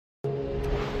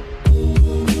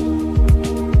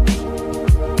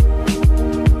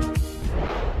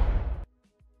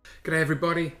G'day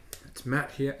everybody, it's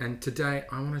Matt here, and today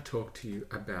I want to talk to you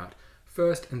about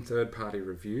first and third party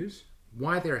reviews,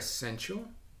 why they're essential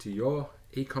to your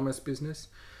e-commerce business,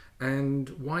 and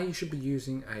why you should be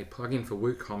using a plugin for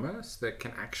WooCommerce that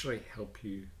can actually help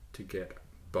you to get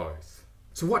both.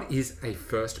 So what is a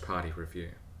first party review?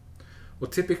 Well,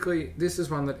 typically this is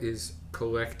one that is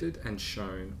collected and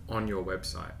shown on your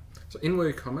website. So in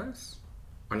WooCommerce,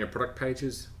 on your product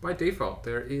pages, by default,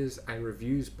 there is a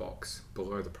reviews box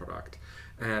below the product.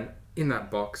 And in that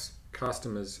box,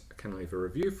 customers can leave a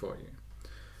review for you.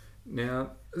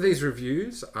 Now, these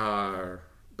reviews are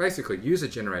basically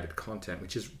user-generated content,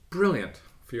 which is brilliant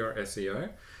for your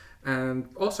SEO and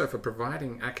also for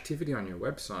providing activity on your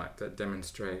website that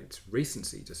demonstrates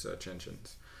recency to search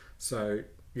engines. So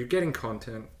you're getting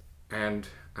content and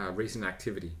recent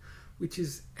activity, which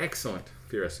is excellent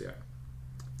for your SEO.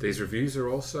 These reviews are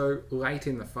also late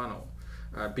in the funnel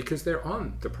because they're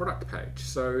on the product page.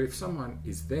 So if someone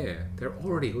is there, they're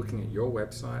already looking at your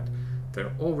website,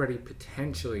 they're already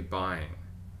potentially buying.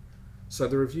 So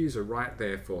the reviews are right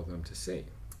there for them to see.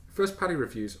 First-party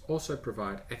reviews also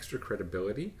provide extra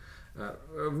credibility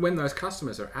when those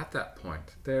customers are at that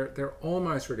point. They're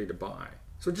almost ready to buy.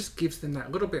 So it just gives them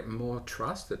that little bit more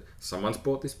trust that someone's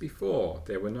bought this before,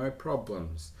 there were no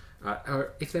problems.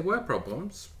 Or if there were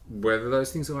problems, whether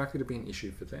those things are likely to be an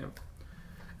issue for them.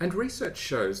 And research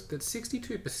shows that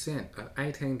 62% of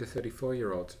 18 to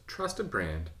 34-year-olds trust a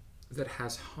brand that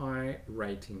has high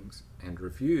ratings and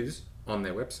reviews on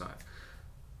their website.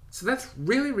 So that's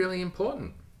really, really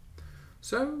important.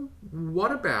 So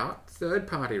what about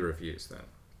third-party reviews then?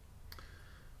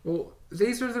 Well,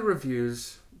 these are the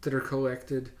reviews that are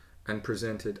collected and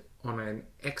presented on an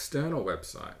external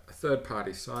website, a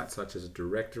third-party site such as a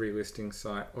directory listing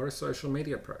site or a social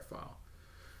media profile.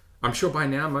 I'm sure by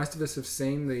now most of us have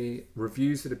seen the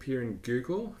reviews that appear in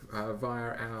Google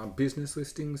via our business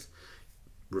listings,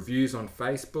 reviews on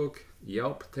Facebook,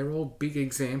 Yelp. They're all big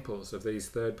examples of these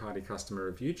third-party customer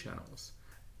review channels.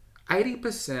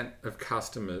 80% of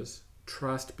customers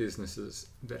trust businesses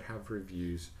that have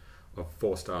reviews of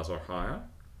 4 stars or higher,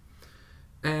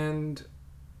 and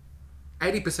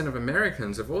 80% of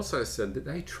Americans have also said that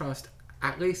they trust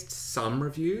at least some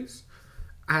reviews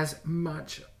as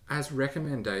much as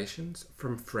recommendations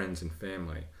from friends and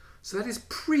family. So that is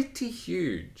pretty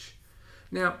huge.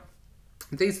 Now,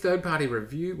 these third-party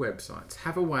review websites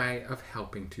have a way of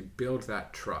helping to build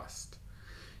that trust.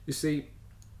 You see,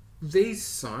 these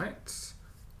sites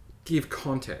give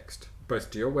context both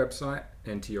to your website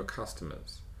and to your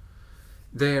customers.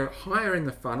 They're higher in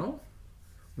the funnel,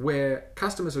 where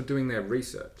customers are doing their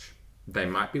research. They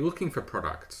might be looking for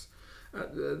products.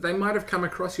 They might have come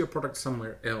across your product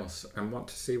somewhere else and want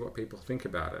to see what people think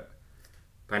about it.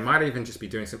 They might even just be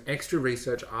doing some extra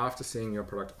research after seeing your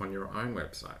product on your own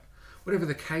website. Whatever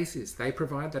the case is, they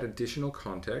provide that additional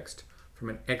context from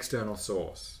an external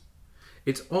source.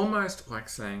 It's almost like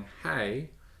saying,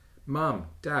 hey, Mum,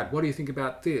 Dad, what do you think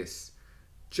about this?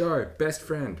 Joe, best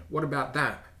friend, what about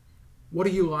that? What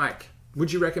do you like?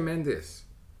 Would you recommend this?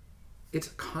 It's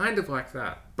kind of like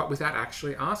that, but without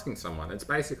actually asking someone. It's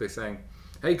basically saying,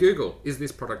 hey Google, is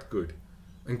this product good?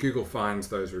 And Google finds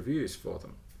those reviews for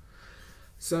them.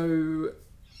 So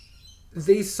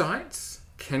these sites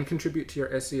can contribute to your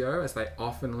SEO as they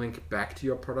often link back to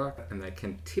your product and they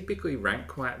can typically rank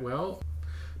quite well.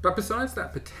 But besides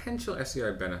that potential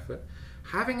SEO benefit,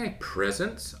 having a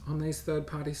presence on these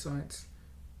third-party sites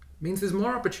means there's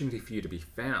more opportunity for you to be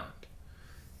found.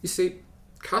 You see,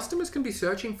 customers can be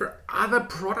searching for other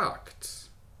products,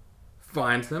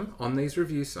 find them on these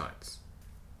review sites,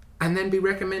 and then be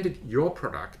recommended your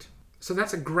product. So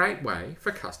that's a great way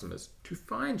for customers to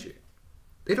find you.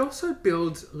 It also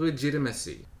builds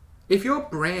legitimacy. If your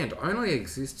brand only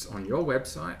exists on your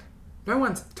website, no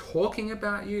one's talking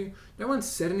about you, no one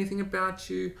said anything about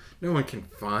you, no one can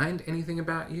find anything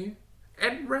about you,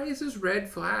 it raises red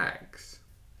flags.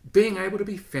 Being able to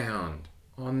be found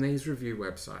on these review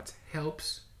websites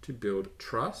helps to build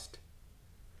trust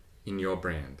in your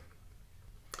brand.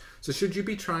 So should you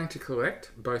be trying to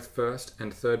collect both first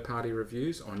and third-party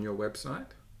reviews on your website?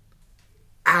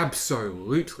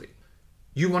 Absolutely.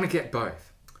 You want to get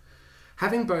both.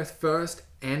 Having both first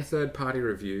and third-party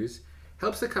reviews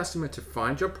helps the customer to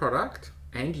find your product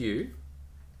and you.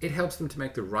 It helps them to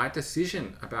make the right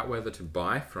decision about whether to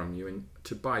buy from you and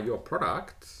to buy your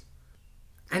products.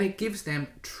 And it gives them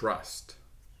trust,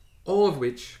 all of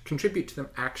which contribute to them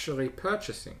actually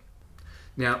purchasing.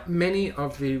 Now, many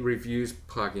of the reviews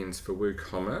plugins for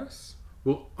WooCommerce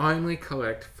will only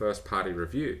collect first-party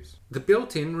reviews. The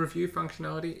built-in review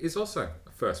functionality is also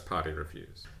first-party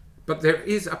reviews. But there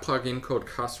is a plugin called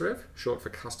CusRev, short for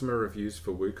Customer Reviews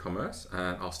for WooCommerce,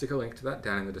 and I'll stick a link to that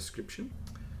down in the description.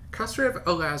 CusRev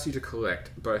allows you to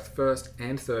collect both first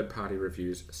and third-party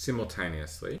reviews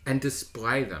simultaneously and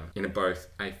display them in both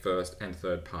a first and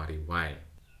third-party way.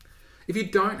 If you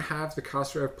don't have the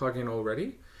CusRev plugin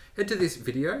already, head to this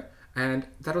video and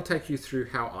that'll take you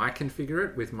through how I configure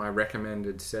it with my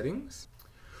recommended settings.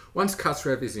 Once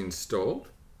CusRev is installed,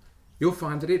 you'll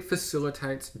find that it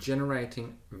facilitates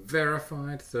generating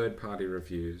verified third-party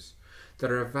reviews that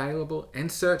are available and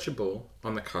searchable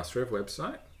on the CusRev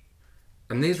website.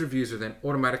 And these reviews are then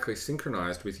automatically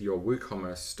synchronized with your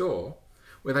WooCommerce store,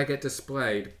 where they get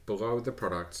displayed below the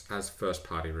products as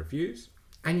first-party reviews.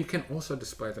 And you can also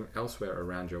display them elsewhere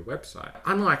around your website.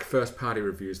 Unlike first-party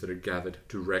reviews that are gathered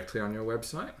directly on your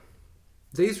website,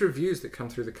 these reviews that come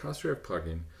through the CusRev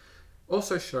plugin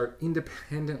also show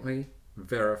independently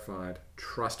verified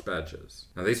trust badges.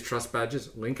 Now, these trust badges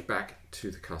link back to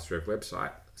the CusRev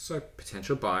website, so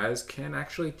potential buyers can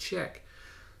actually check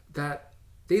that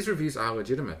these reviews are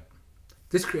legitimate.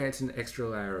 This creates an extra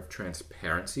layer of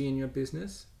transparency in your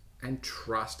business and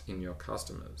trust in your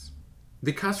customers.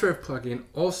 The CusRev plugin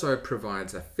also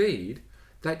provides a feed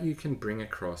that you can bring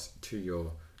across to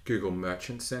your Google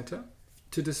Merchant Center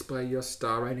to display your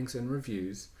star ratings and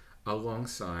reviews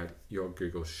alongside your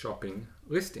Google Shopping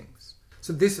listings.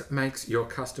 So this makes your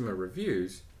customer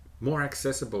reviews more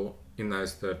accessible in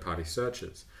those third-party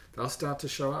searches. They'll start to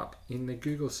show up in the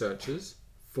Google searches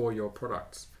for your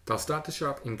products. They'll start to show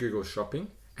up in Google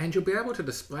Shopping, and you'll be able to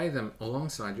display them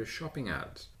alongside your shopping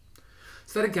ads.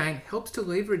 So that again helps to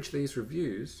leverage these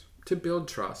reviews to build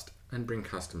trust and bring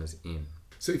customers in.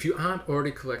 So if you aren't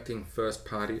already collecting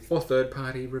first-party or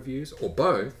third-party reviews, or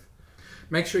both,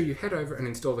 make sure you head over and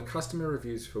install the Customer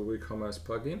Reviews for WooCommerce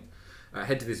plugin.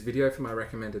 Head to this video for my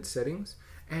recommended settings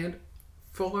and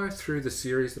follow through the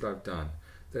series that I've done.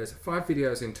 There's 5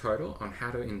 videos in total on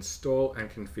how to install and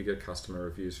configure customer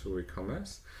reviews for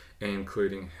WooCommerce,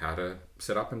 including how to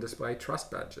set up and display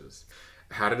trust badges,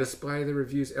 how to display the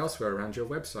reviews elsewhere around your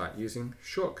website using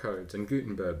shortcodes and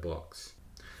Gutenberg blocks,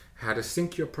 how to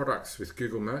sync your products with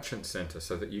Google Merchant Center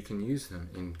so that you can use them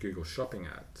in Google Shopping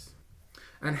ads,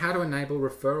 and how to enable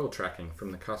referral tracking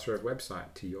from the CusRev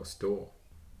website to your store.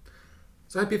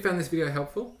 So I hope you found this video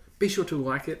helpful. Be sure to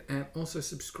like it and also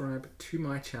subscribe to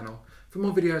my channel for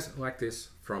more videos like this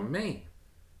from me.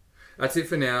 That's it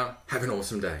for now. Have an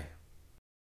awesome day.